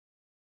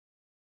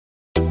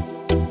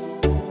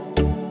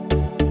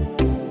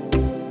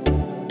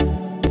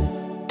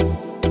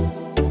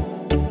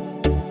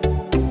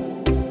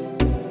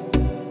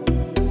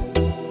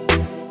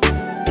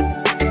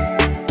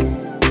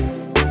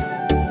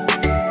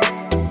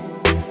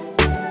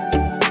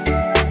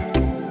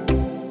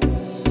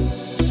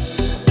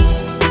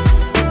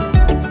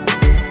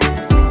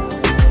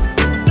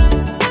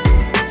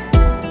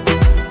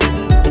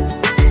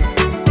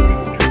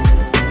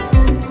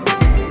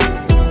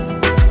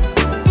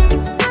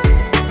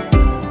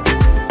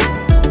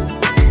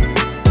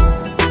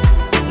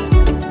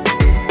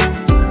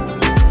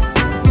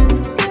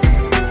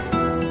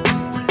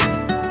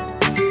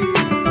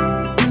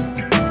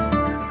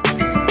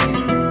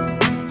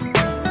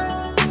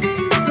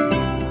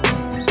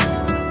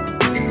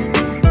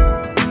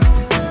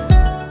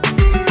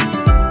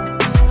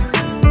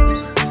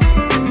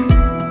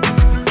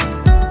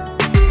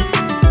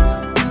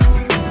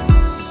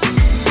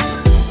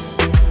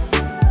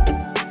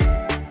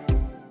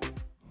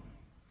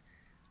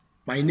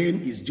My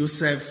name is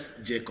Joseph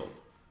Jacob.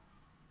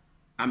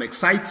 I'm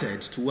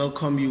excited to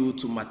welcome you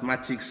to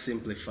Mathematics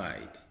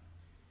Simplified.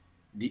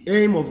 The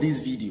aim of this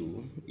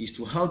video is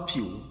to help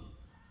you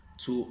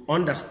to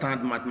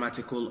understand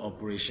mathematical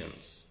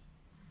operations.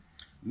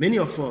 Many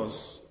of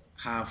us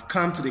have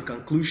come to the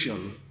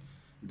conclusion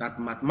that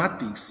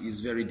mathematics is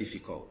very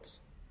difficult.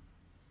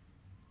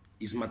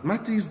 Is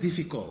mathematics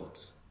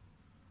difficult,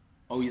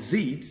 or is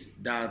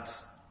it that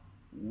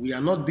we are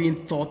not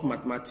being taught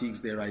mathematics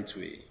the right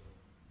way?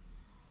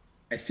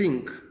 I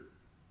think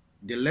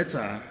the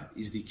latter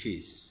is the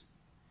case.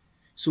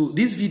 So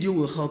this video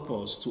will help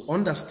us to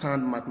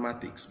understand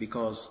mathematics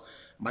because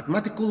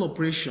mathematical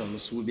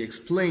operations will be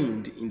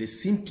explained in the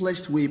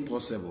simplest way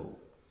possible.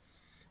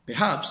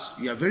 Perhaps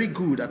you are very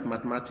good at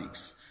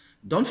mathematics.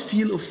 Don't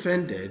feel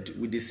offended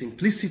with the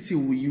simplicity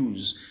we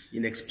use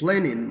in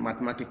explaining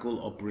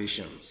mathematical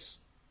operations.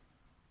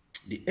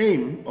 The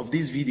aim of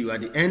this video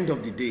at the end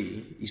of the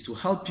day is to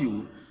help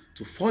you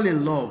to fall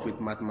in love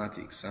with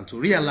mathematics and to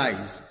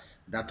realize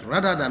that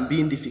rather than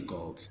being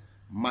difficult,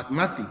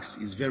 mathematics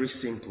is very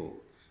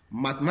simple.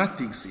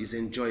 Mathematics is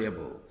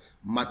enjoyable.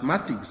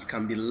 Mathematics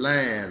can be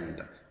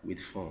learned with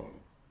fun.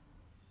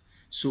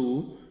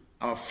 So,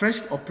 our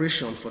first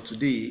operation for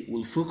today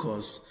will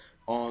focus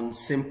on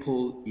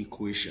simple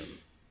equation.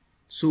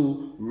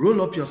 So,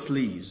 roll up your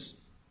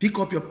sleeves, pick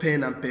up your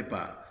pen and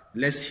paper,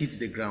 let's hit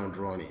the ground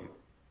running.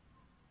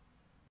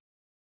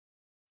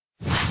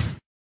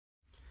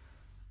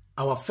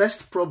 Our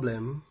first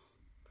problem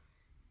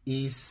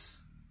is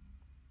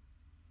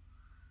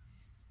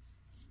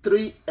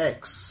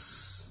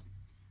 3x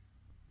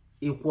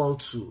equal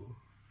to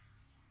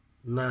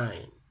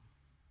 9.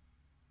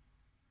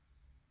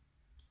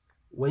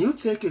 When you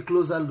take a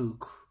closer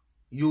look,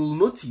 you'll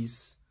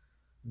notice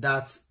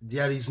that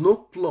there is no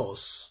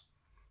plus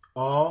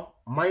or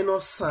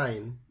minus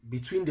sign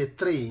between the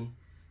 3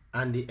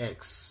 and the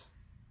x.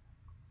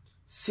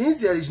 Since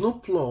there is no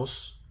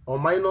plus or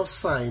minus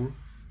sign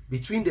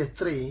between the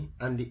 3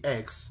 and the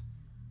x,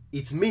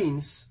 it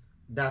means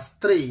that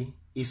 3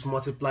 is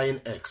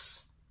multiplying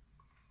x.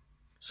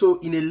 So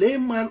in a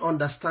layman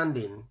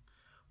understanding,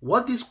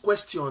 what this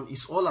question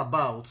is all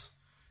about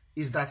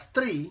is that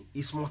 3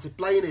 is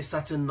multiplying a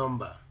certain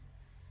number.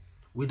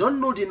 We don't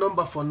know the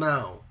number for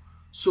now,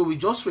 so we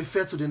just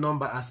refer to the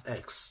number as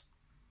x.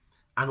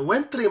 And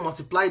when 3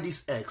 multiply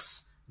this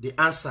x, the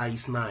answer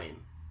is 9.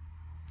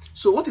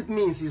 So what it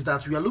means is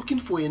that we are looking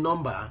for a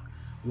number.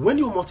 When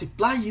you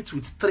multiply it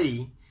with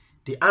 3,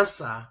 the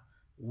answer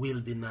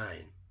will be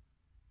 9.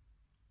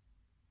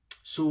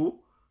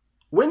 So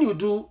when you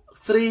do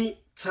 3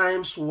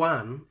 times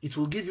 1, it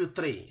will give you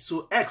 3.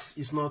 So x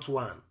is not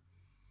 1.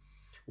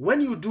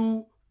 When you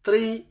do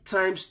 3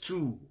 times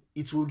 2,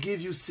 it will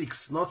give you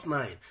 6, not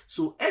 9.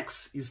 So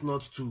x is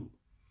not 2.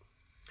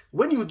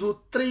 When you do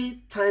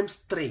 3 times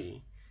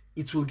 3,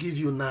 it will give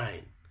you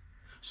 9.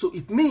 So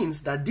it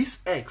means that this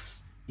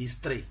x is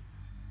 3.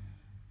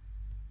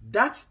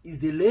 That is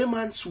the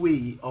layman's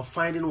way of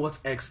finding what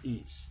x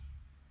is.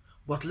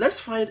 But let's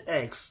find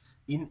x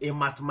in a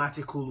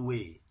mathematical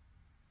way.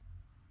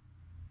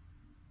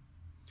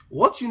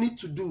 What you need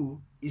to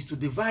do is to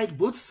divide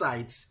both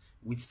sides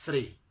with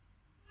 3.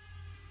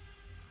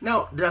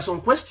 Now, there are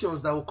some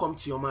questions that will come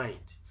to your mind.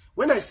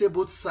 When I say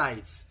both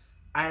sides,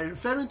 I am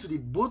referring to the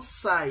both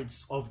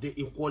sides of the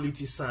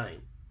equality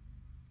sign.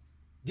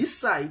 This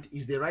side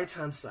is the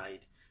right-hand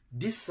side.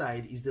 This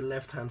side is the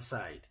left-hand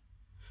side.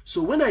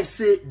 So when I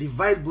say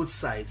divide both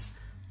sides,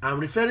 I'm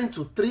referring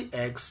to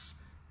 3x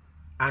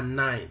and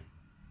 9.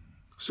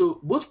 So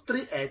both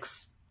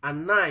 3x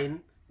and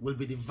 9 will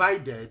be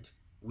divided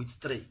with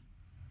 3.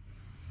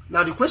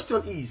 Now the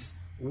question is,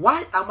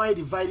 why am I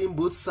dividing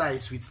both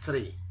sides with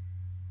 3?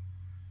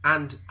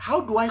 And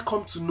how do I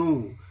come to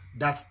know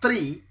that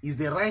 3 is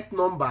the right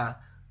number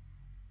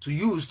to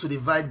use to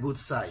divide both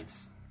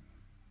sides?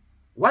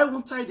 Why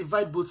won't I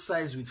divide both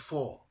sides with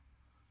 4,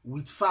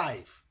 with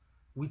 5,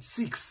 with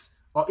 6,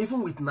 or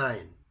even with 9?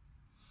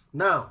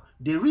 Now,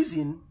 the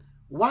reason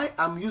why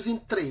I'm using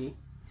 3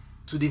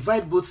 to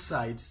divide both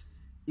sides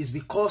is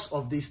because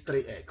of this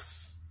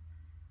 3x.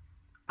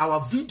 Our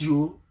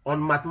video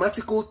on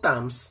mathematical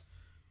terms,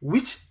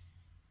 which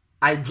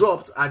I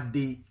dropped at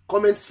the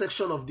comment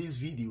section of this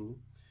video,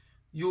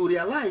 you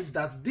realize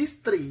that this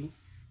 3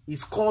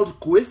 is called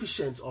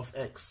coefficient of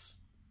x.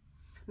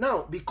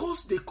 Now,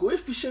 because the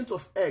coefficient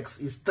of x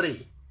is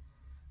 3,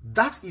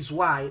 that is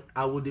why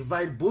I will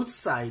divide both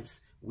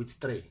sides with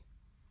 3.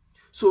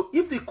 So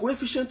if the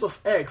coefficient of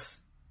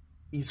x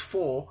is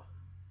 4,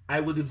 I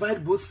will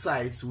divide both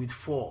sides with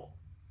 4.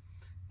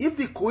 If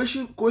the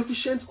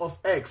coefficient of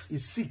x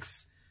is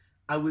 6,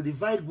 I will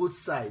divide both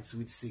sides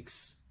with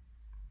 6.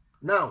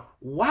 Now,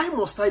 why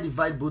must I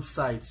divide both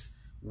sides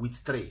with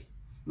 3?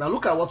 Now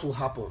look at what will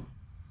happen.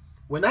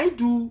 When I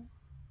do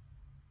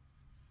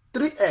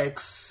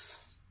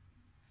 3x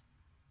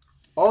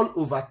all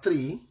over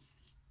 3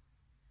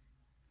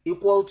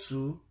 equal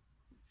to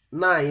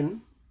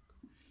 9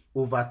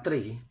 over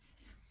 3,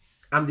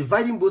 I'm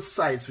dividing both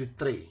sides with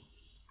 3.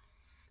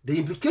 The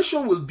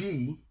implication will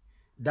be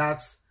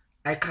that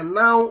I can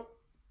now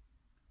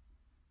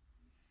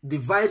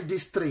divide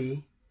this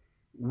 3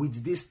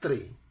 with this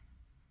 3.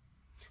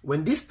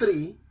 When this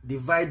 3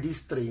 divide this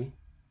 3,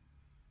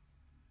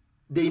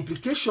 the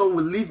implication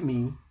will leave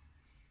me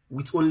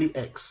with only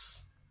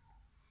x.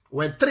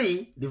 When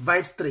 3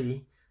 divides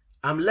 3,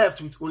 I'm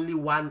left with only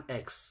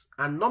 1x.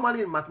 And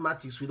normally in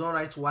mathematics, we don't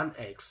write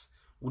 1x.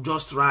 We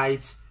just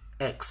write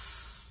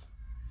x.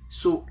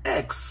 So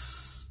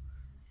x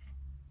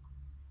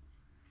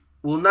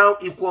will now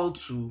equal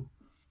to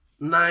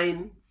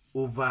 9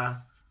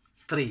 over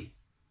 3.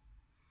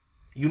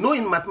 You know,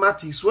 in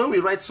mathematics, when we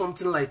write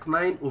something like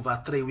 9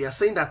 over 3, we are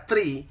saying that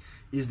 3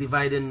 is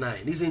dividing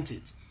 9, isn't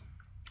it?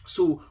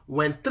 So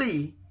when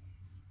 3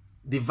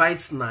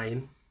 divides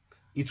 9,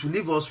 it will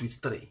leave us with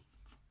 3.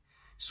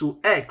 So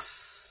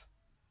x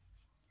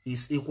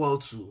is equal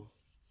to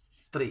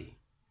 3.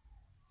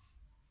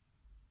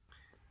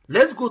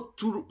 Let's go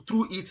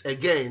through it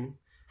again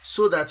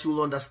so that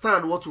you'll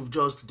understand what we've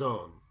just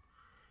done.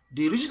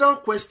 The original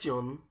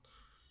question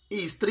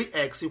is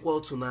 3x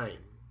equal to 9.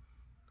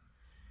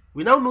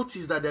 We now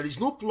notice that there is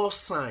no plus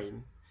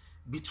sign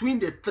between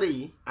the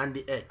 3 and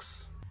the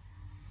x.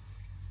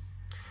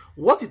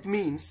 What it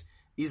means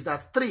is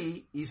that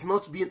 3 is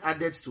not being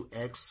added to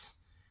x.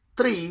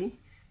 3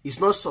 is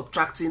not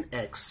subtracting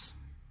x.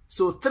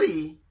 So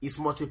 3 is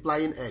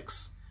multiplying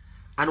x.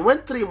 And when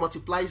 3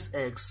 multiplies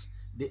x,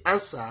 the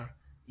answer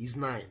is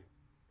 9.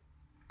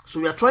 So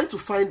we are trying to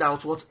find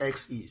out what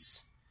x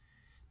is.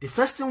 The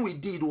first thing we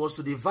did was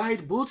to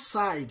divide both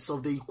sides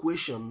of the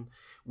equation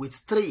with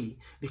 3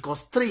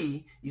 because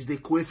 3 is the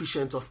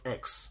coefficient of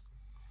x.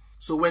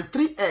 So when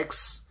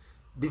 3x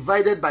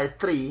divided by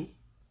 3,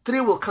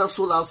 3 will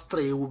cancel out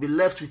 3, we'll be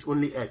left with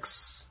only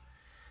x.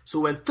 So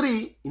when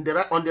 3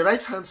 on the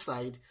right hand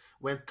side,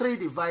 when 3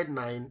 divide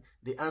 9,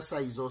 the answer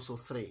is also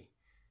 3.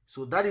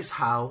 So that is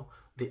how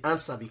the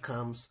answer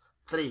becomes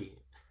 3.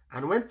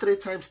 And when 3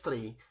 times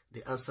 3,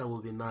 the answer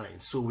will be 9.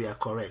 So we are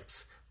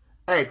correct.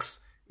 X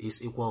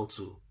is equal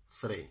to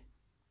 3.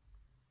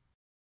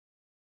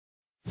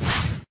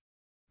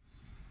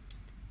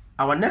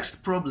 Our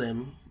next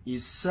problem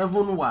is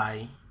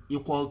 7y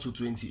equal to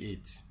 28.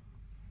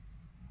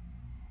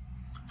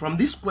 From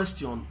this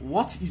question,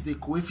 what is the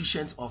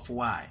coefficient of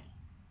y?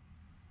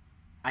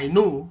 I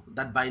know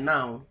that by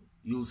now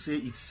you'll say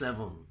it's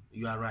 7.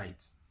 You are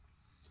right.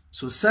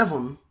 So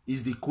 7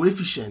 is the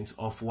coefficient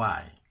of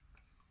y.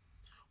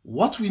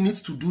 What we need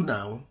to do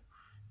now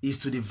is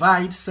to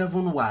divide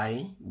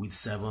 7y with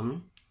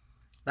 7.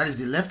 That is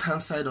the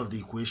left-hand side of the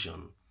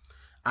equation.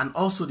 And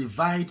also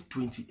divide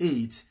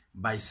 28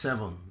 by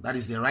 7. That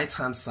is the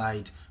right-hand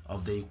side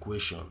of the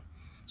equation.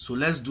 So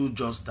let's do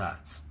just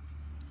that.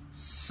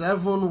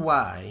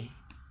 7y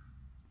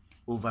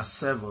over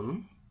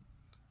 7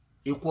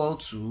 equal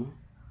to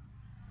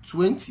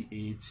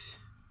 28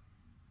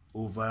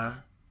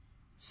 over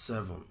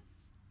 7.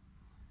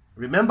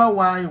 Remember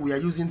why we are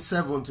using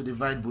 7 to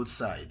divide both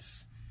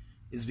sides.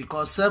 It's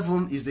because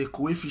 7 is the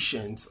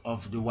coefficient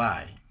of the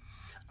y.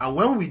 And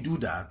when we do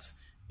that,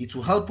 it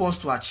will help us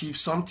to achieve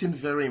something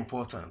very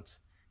important.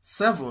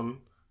 7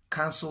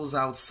 cancels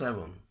out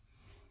 7.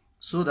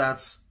 So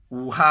that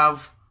we'll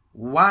have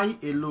y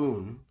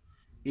alone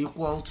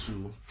equal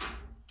to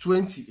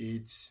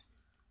 28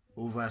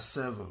 over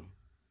 7.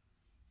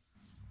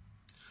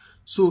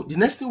 So the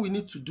next thing we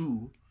need to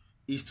do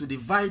is to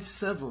divide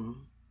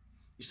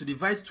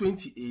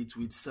 28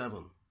 with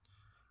 7.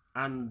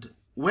 And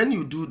when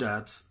you do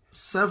that,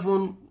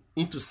 7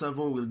 into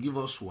 7 will give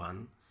us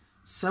 1.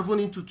 7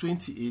 into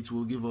 28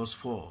 will give us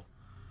 4.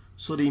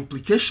 So the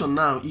implication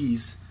now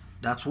is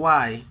that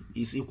y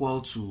is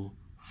equal to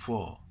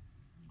 4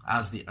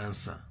 as the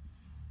answer.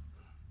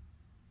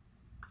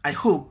 I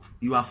hope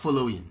you are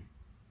following.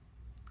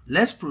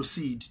 Let's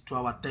proceed to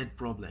our third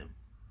problem.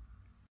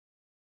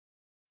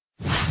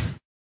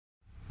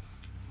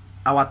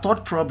 Our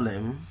third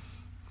problem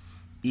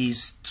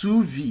is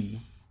 2v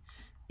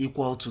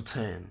equal to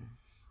 10.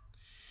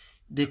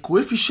 The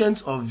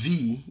coefficient of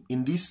v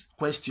in this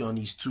question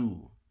is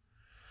 2.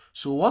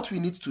 So what we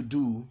need to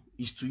do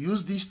is to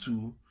use these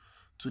 2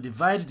 to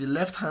divide the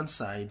left-hand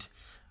side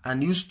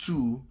and use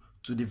 2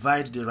 to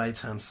divide the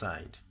right-hand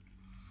side.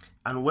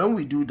 And when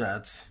we do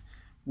that,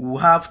 we'll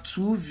have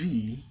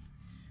 2v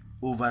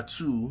over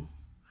 2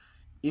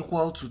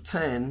 equal to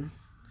 10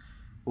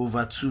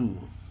 over 2.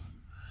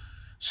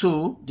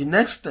 So the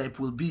next step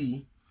will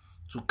be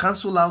to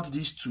cancel out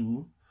these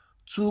 2.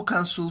 2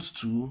 cancels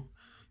 2.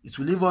 It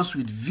will leave us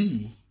with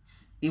v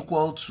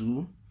equal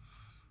to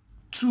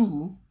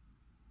 2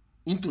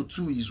 into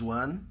 2 is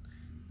 1.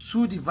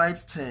 2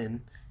 divided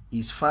 10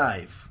 is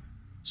 5.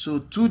 So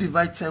 2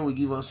 divided 10 will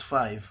give us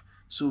 5.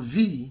 So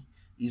v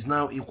is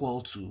now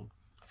equal to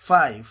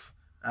 5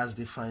 as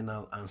the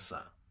final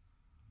answer.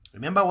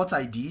 Remember what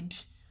I did?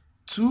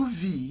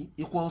 2v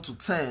equal to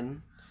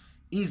 10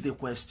 is the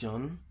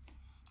question.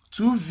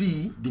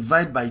 2v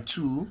divided by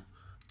 2,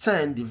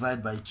 10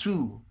 divided by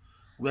 2.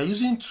 We are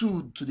using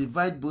 2 to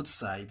divide both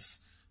sides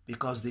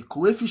because the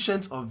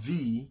coefficient of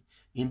v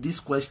in this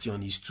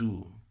question is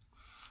 2.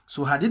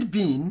 So had it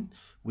been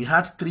we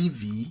had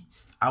 3v,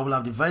 I will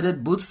have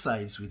divided both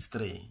sides with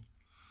 3.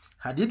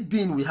 Had it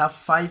been we have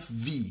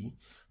 5v,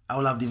 I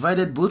will have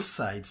divided both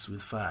sides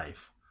with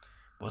 5.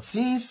 But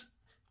since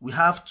we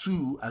have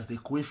 2 as the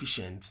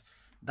coefficient,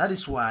 that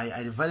is why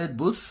I divided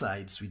both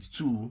sides with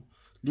 2,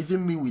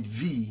 leaving me with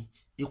v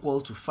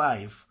equal to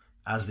 5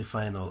 as the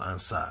final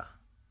answer.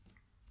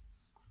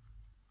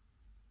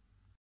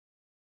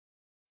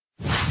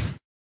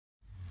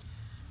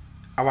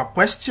 Our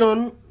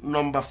question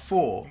number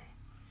 4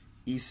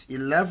 is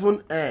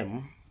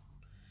 11m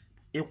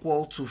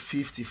equal to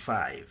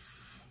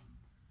 55.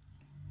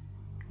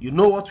 You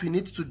know what we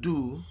need to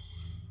do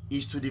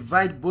is to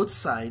divide both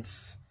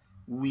sides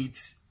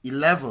with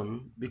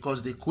 11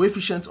 because the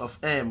coefficient of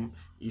m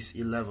is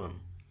 11.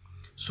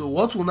 So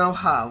what we'll now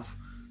have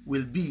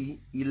will be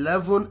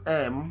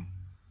 11m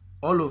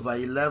all over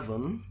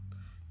 11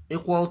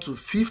 equal to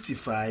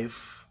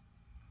 55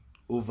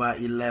 over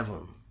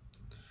 11.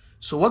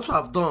 So what we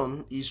have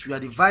done is we are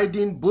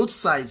dividing both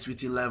sides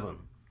with 11.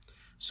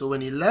 So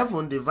when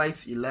 11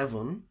 divides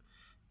 11,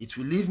 it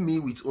will leave me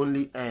with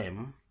only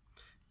m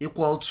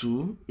equal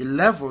to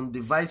 11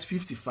 divides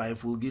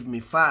 55 will give me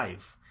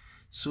 5.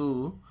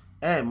 So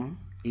m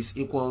is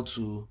equal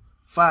to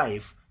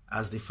 5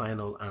 as the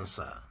final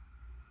answer.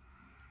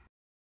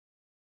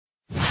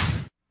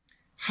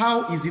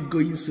 How is it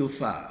going so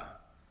far?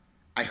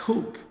 I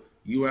hope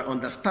you are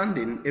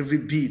understanding every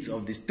bit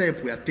of the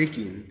step we are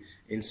taking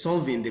in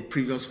solving the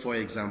previous 4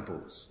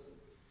 examples.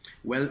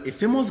 Well, a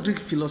famous Greek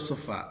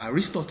philosopher,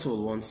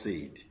 Aristotle, once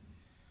said,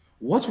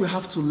 "What we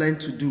have to learn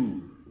to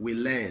do, we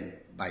learn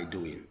by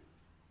doing."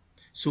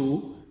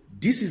 So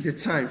this is the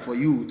time for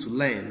you to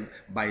learn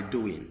by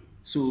doing.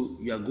 So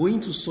you are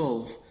going to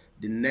solve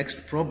the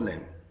next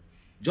problem.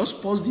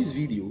 Just pause this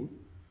video,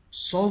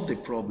 solve the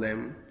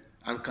problem,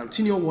 and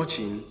continue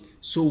watching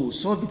so we'll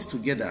solve it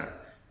together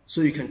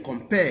so you can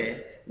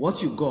compare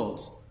what you got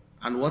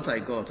and what I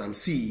got and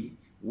see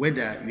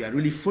whether you are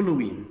really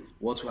following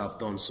what we have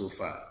done so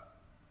far.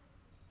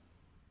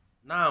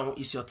 Now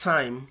is your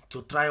time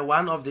to try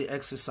one of the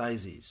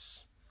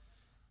exercises.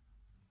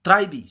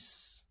 Try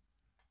this.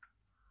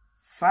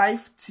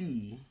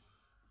 5t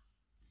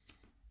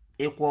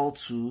equal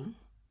to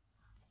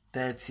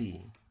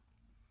 30.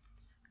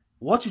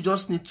 What you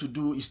just need to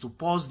do is to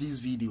pause this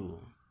video.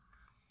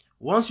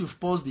 Once you've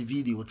paused the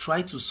video,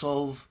 try to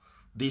solve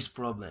this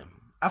problem.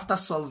 After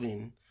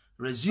solving,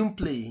 resume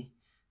play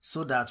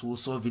so that we'll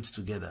solve it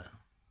together.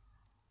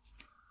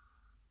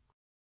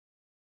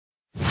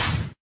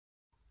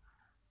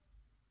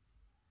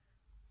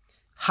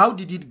 How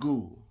did it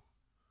go?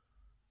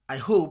 I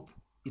hope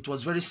it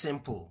was very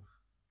simple.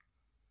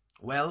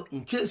 Well,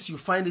 in case you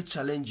find it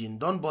challenging,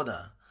 don't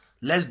bother.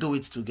 Let's do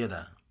it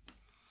together.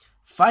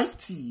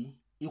 5t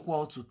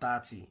equal to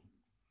 30.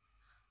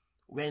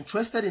 We're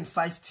interested in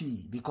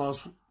 5t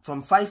because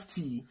from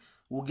 5t,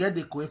 we'll get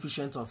the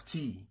coefficient of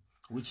t,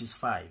 which is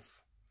 5.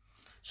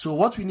 So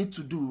what we need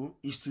to do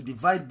is to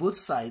divide both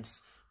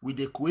sides with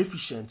the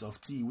coefficient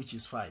of t, which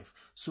is 5.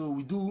 So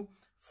we do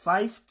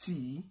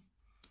 5t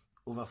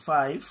over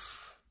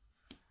 5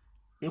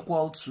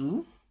 equal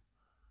to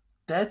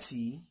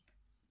 30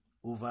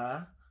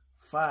 over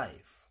 5.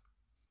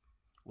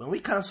 When we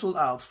cancel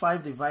out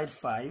 5 divide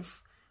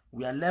 5,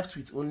 we are left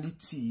with only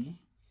t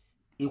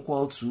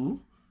equal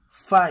to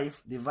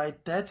 5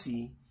 divide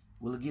 30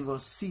 will give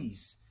us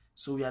 6.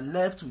 So we are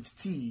left with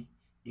t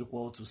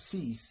equal to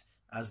 6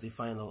 as the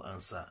final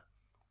answer.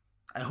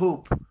 I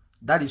hope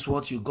that is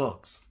what you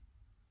got.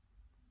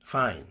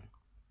 Fine.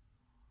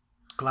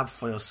 Clap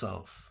for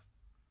yourself.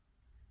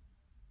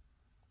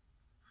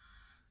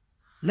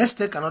 Let's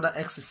take another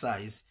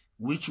exercise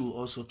which we'll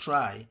also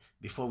try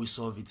before we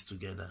solve it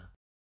together.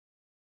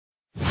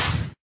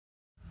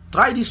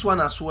 Try this one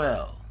as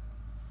well.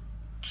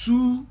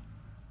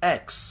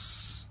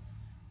 2x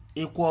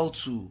equal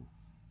to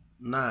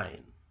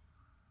 9.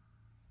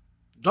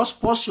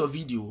 Just pause your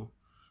video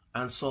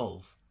and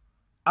solve.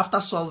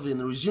 After solving,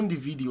 resume the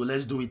video.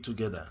 Let's do it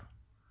together.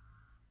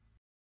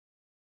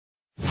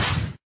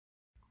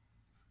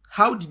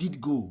 How did it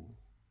go?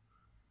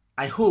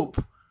 I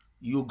hope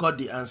you got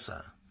the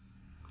answer.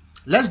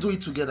 Let's do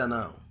it together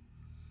now.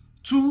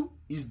 2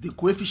 is the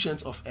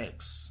coefficient of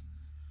x.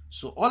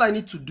 So all I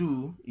need to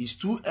do is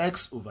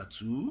 2x over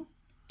 2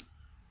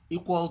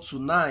 equal to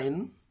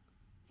 9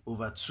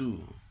 over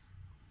 2.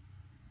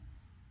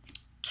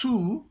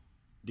 2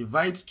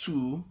 divide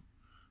 2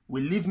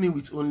 will leave me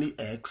with only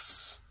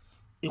x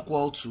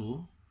equal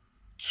to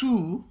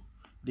 2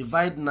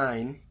 divide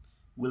 9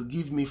 will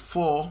give me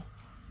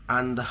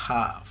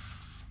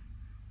 4.5.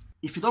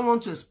 If you don't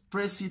want to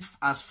express it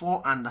as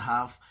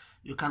 4.5,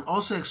 you can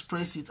also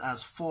express it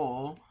as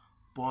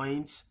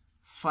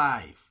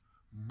 4.5.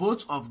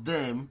 Both of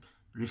them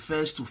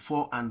refers to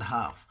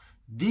 4.5.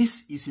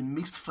 This is in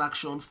mixed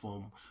fraction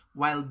form,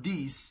 while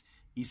this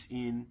is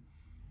in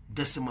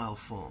decimal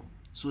form.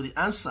 So the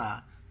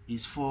answer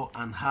is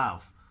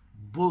 4.5.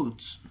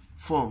 Both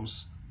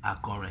forms are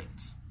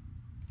correct.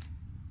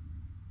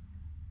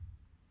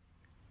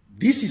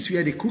 This is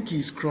where the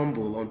cookies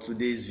crumble on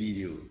today's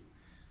video.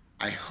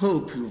 I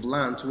hope you've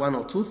learned one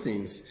or two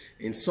things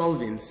in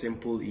solving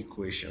simple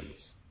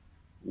equations.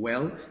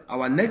 Well,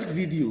 our next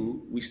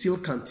video will still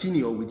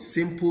continue with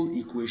simple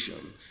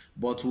equation,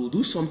 but we'll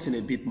do something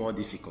a bit more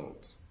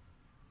difficult.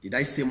 Did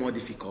I say more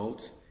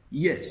difficult?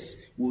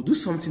 Yes, we'll do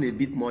something a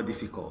bit more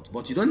difficult,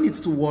 but you don't need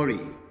to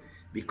worry,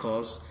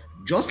 because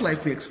just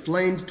like we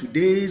explained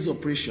today's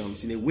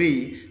operations in a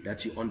way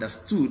that you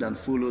understood and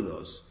followed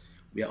us,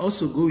 we are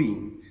also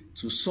going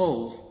to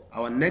solve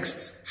our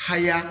next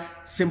higher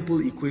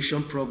simple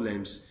equation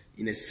problems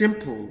in a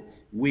simple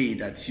way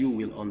that you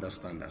will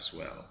understand as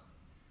well.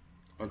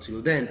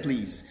 Until then,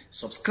 please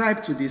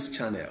subscribe to this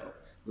channel,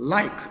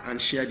 like and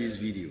share this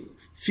video.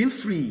 Feel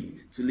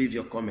free to leave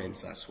your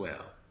comments as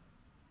well.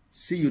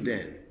 See you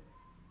then.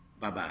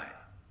 Bye-bye.